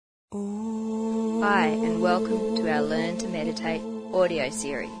Hi, and welcome to our Learn to Meditate audio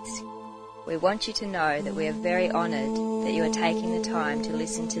series. We want you to know that we are very honoured that you are taking the time to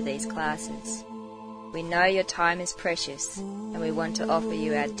listen to these classes. We know your time is precious, and we want to offer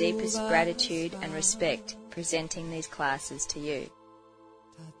you our deepest gratitude and respect presenting these classes to you.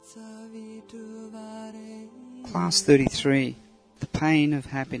 Class 33, The Pain of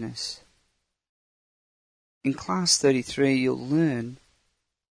Happiness. In Class 33 you'll learn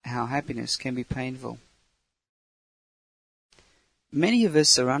how happiness can be painful. Many of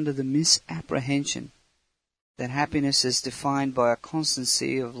us are under the misapprehension that happiness is defined by a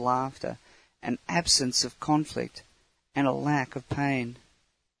constancy of laughter, an absence of conflict, and a lack of pain.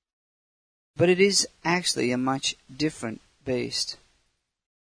 But it is actually a much different beast.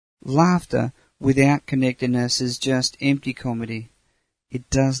 Laughter without connectedness is just empty comedy. It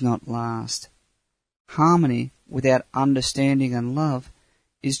does not last. Harmony without understanding and love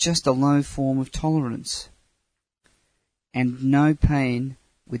is just a low form of tolerance. And no pain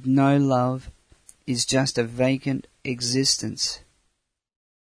with no love is just a vacant existence.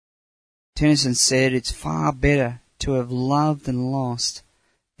 Tennyson said, "It's far better to have loved and lost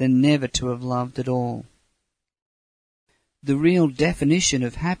than never to have loved at all." The real definition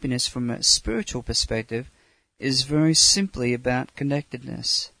of happiness from a spiritual perspective is very simply about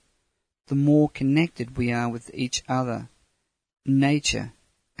connectedness. The more connected we are with each other, nature,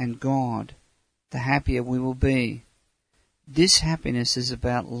 and God, the happier we will be. This happiness is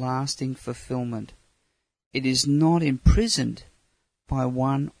about lasting fulfillment. It is not imprisoned by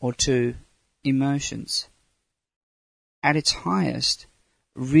one or two emotions. At its highest,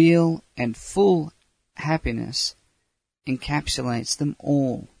 real and full happiness encapsulates them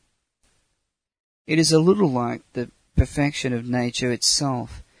all. It is a little like the perfection of nature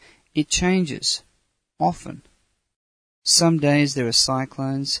itself. It changes, often. Some days there are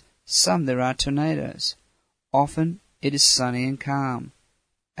cyclones, some there are tornadoes. Often it is sunny and calm.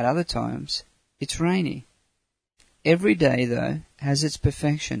 At other times it's rainy. Every day, though, has its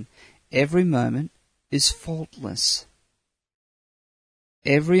perfection. Every moment is faultless.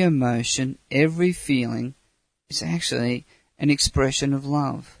 Every emotion, every feeling is actually an expression of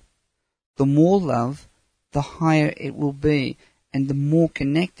love. The more love, the higher it will be, and the more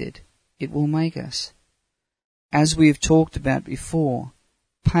connected it will make us. As we have talked about before,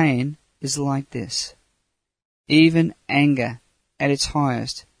 pain is like this. Even anger at its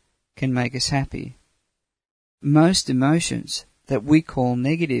highest can make us happy. Most emotions that we call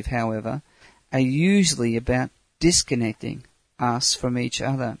negative, however, are usually about disconnecting us from each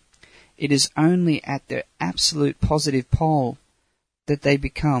other. It is only at their absolute positive pole that they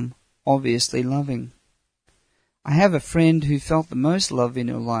become obviously loving. I have a friend who felt the most love in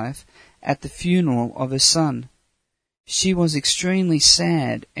her life at the funeral of her son. She was extremely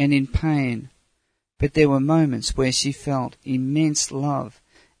sad and in pain, but there were moments where she felt immense love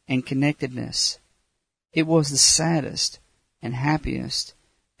and connectedness. It was the saddest and happiest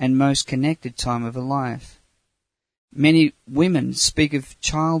and most connected time of her life. Many women speak of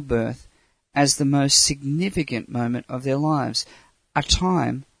childbirth as the most significant moment of their lives, a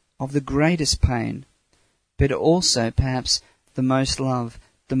time of the greatest pain, but also perhaps the most love,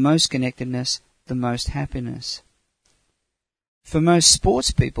 the most connectedness, the most happiness. For most sports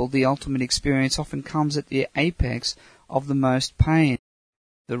people, the ultimate experience often comes at the apex of the most pain.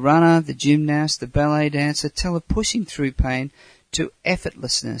 The runner, the gymnast, the ballet dancer tell of pushing through pain to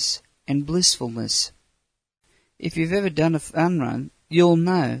effortlessness and blissfulness. If you've ever done a fun run, you'll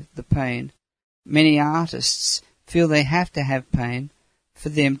know the pain. Many artists feel they have to have pain for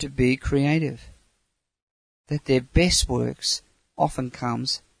them to be creative. That their best works often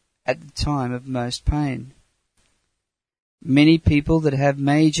comes at the time of most pain. Many people that have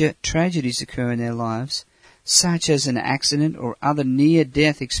major tragedies occur in their lives, such as an accident or other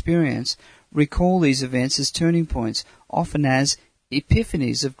near-death experience, recall these events as turning points, often as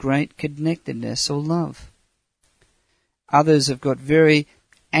epiphanies of great connectedness or love. Others have got very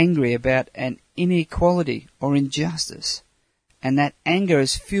angry about an inequality or injustice, and that anger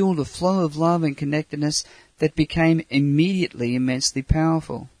has fueled a flow of love and connectedness that became immediately immensely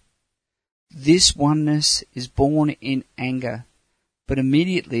powerful. This oneness is born in anger, but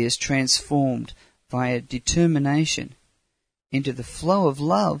immediately is transformed via determination into the flow of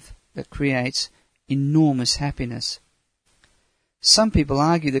love that creates enormous happiness. Some people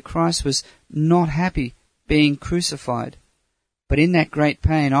argue that Christ was not happy being crucified, but in that great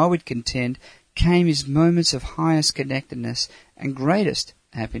pain, I would contend, came his moments of highest connectedness and greatest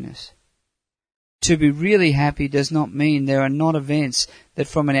happiness. To be really happy does not mean there are not events that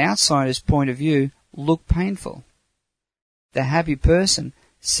from an outsider's point of view look painful. The happy person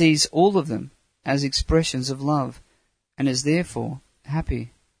sees all of them as expressions of love, and is therefore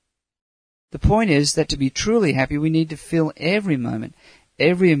happy. The point is that to be truly happy, we need to fill every moment,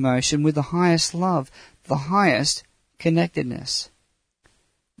 every emotion with the highest love, the highest connectedness.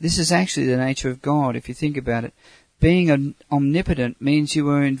 This is actually the nature of God, if you think about it. Being omnipotent means you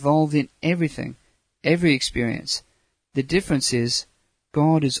are involved in everything, every experience. The difference is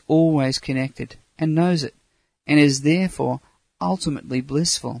God is always connected and knows it, and is therefore ultimately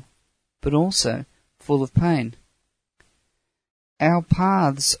blissful, but also full of pain. Our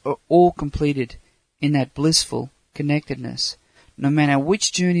paths are all completed in that blissful connectedness. No matter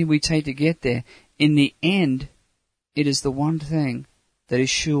which journey we take to get there, in the end, it is the one thing that is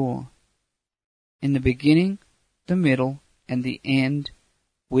sure. In the beginning, the middle, and the end,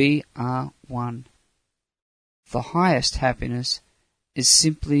 we are one. The highest happiness is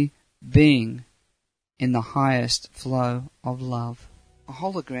simply being in the highest flow of love. A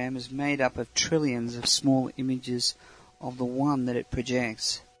hologram is made up of trillions of small images of the one that it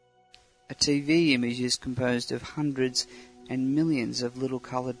projects. A TV image is composed of hundreds and millions of little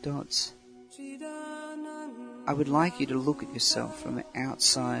coloured dots. I would like you to look at yourself from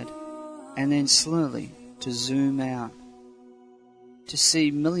outside and then slowly to zoom out, to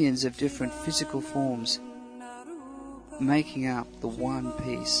see millions of different physical forms making up the one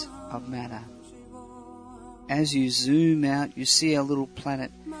piece of matter. As you zoom out, you see our little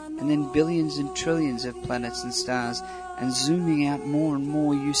planet, and then billions and trillions of planets and stars, and zooming out more and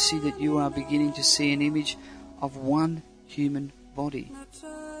more, you see that you are beginning to see an image of one human body.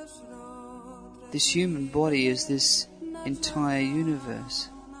 This human body is this entire universe.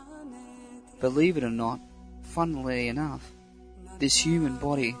 Believe it or not, funnily enough, this human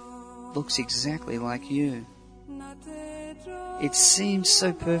body looks exactly like you. It seems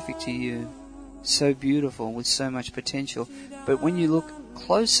so perfect to you, so beautiful, with so much potential, but when you look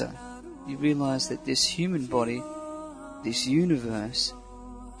closer, you realize that this human body, this universe,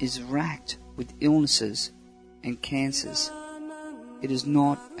 is racked with illnesses and cancers. It is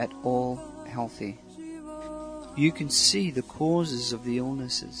not at all healthy. You can see the causes of the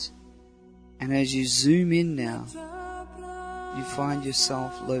illnesses, and as you zoom in now, you find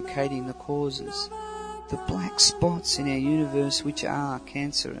yourself locating the causes, the black spots in our universe which are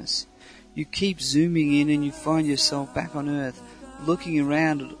cancerous. You keep zooming in and you find yourself back on Earth, looking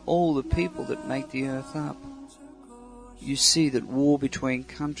around at all the people that make the Earth up. You see that war between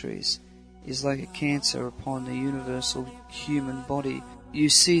countries is like a cancer upon the universal human body. You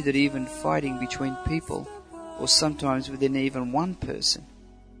see that even fighting between people, or sometimes within even one person,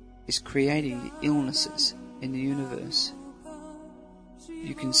 is creating the illnesses in the universe.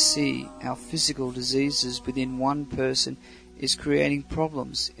 You can see how physical diseases within one person is creating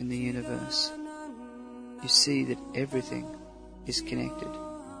problems in the universe. You see that everything is connected.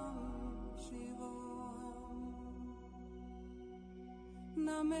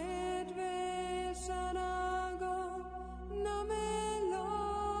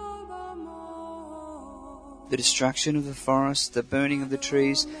 The destruction of the forests, the burning of the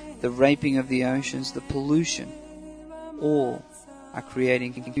trees, the raping of the oceans, the pollution, all are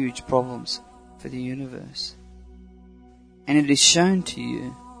creating huge problems for the universe. And it is shown to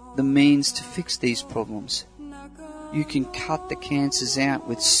you the means to fix these problems. You can cut the cancers out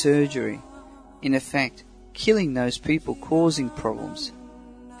with surgery, in effect killing those people causing problems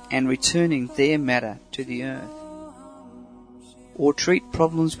and returning their matter to the earth. Or treat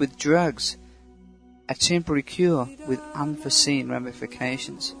problems with drugs, a temporary cure with unforeseen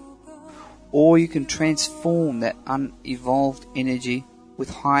ramifications. Or you can transform that unevolved energy with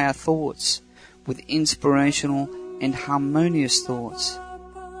higher thoughts, with inspirational and harmonious thoughts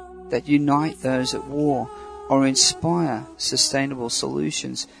that unite those at war or inspire sustainable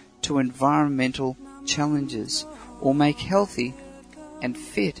solutions to environmental challenges, or make healthy and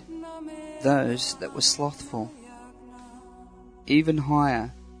fit those that were slothful. Even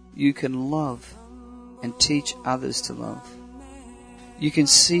higher, you can love and teach others to love. You can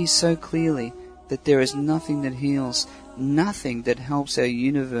see so clearly that there is nothing that heals, nothing that helps our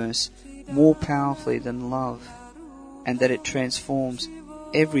universe more powerfully than love, and that it transforms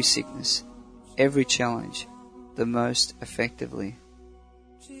every sickness, every challenge, the most effectively.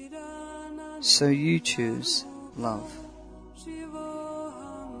 So you choose love.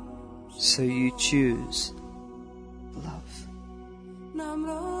 So you choose love.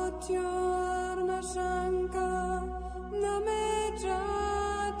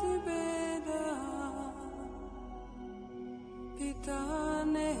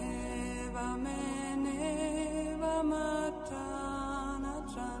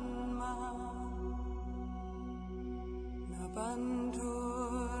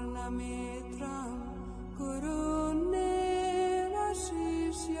 Bandhu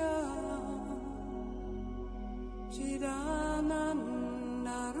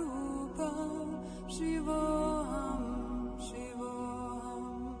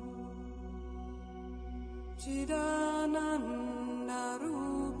Chidananda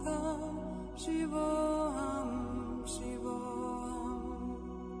Rupa Shivoham Shivoham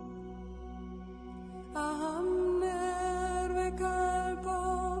Aham Nirvikalpo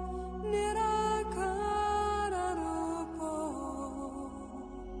Nirakara Rupo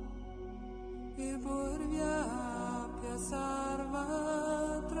Vibhurvyapya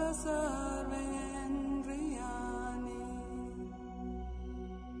Sarvatra Sarvendriyani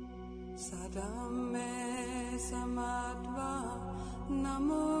Sadame Samadva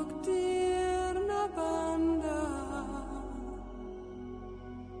Namuktir Nabanda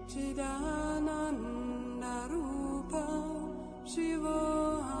Chidananda Rupa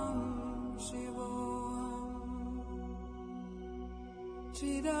Shivoham Shivoham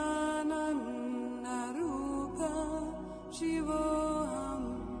Chidananda Rupa Shivoham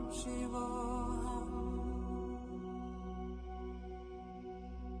Shivoham.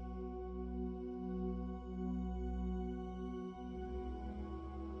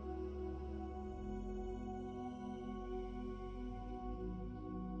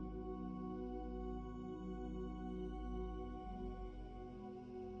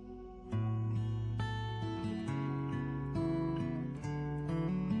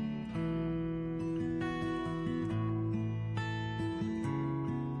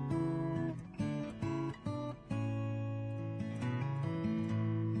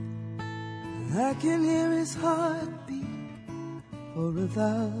 I can hear his heartbeat for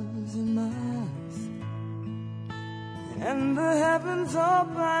 1,000 miles, and the heavens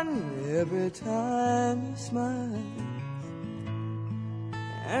open every time he smiles.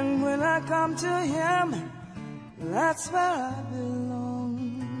 And when I come to him, that's where I belong.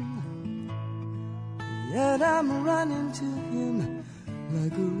 Yet I'm running to him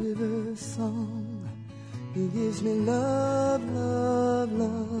like a river song. He gives me love, love,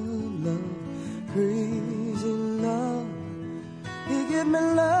 love, love, crazy love. He gives me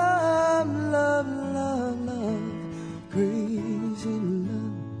love, love, love, love, crazy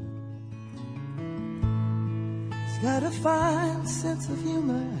love. He's got a fine sense of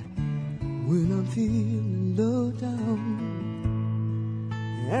humor when I'm feeling low down.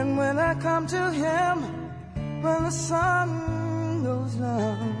 And when I come to him, when the sun goes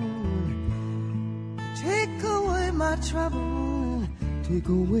down, take away my trouble, take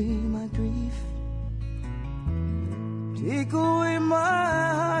away my grief, take away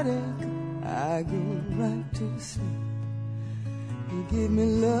my heartache, I go right to sleep. You give me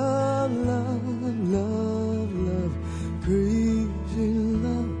love, love, love, love, crazy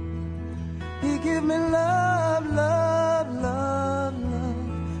love. You give me love, love, love, love,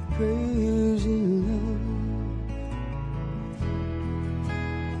 crazy love.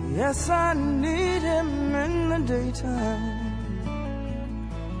 Yes, I need him in the daytime.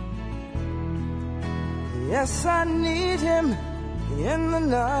 Yes, I need him in the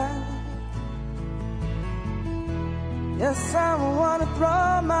night. Yes, I want to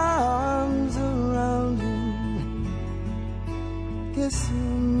throw my arms around him, kiss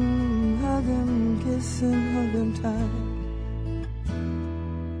him, hug him tight.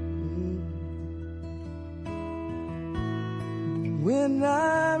 When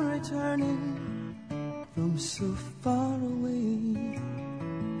I'm returning from so far away,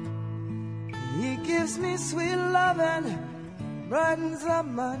 he gives me sweet love and brightens up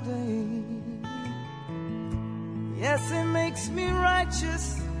my day. Yes, he makes me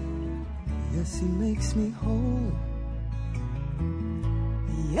righteous. Yes, he makes me whole.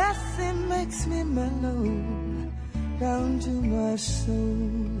 Yes, he makes me mellow down to my soul.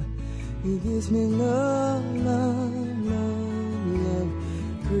 He gives me love, love, love, love,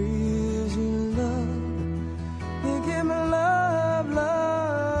 crazy love. He gives me love,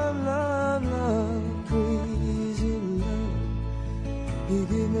 love, love, love, crazy love. He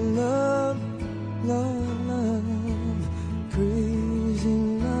gives me love, love.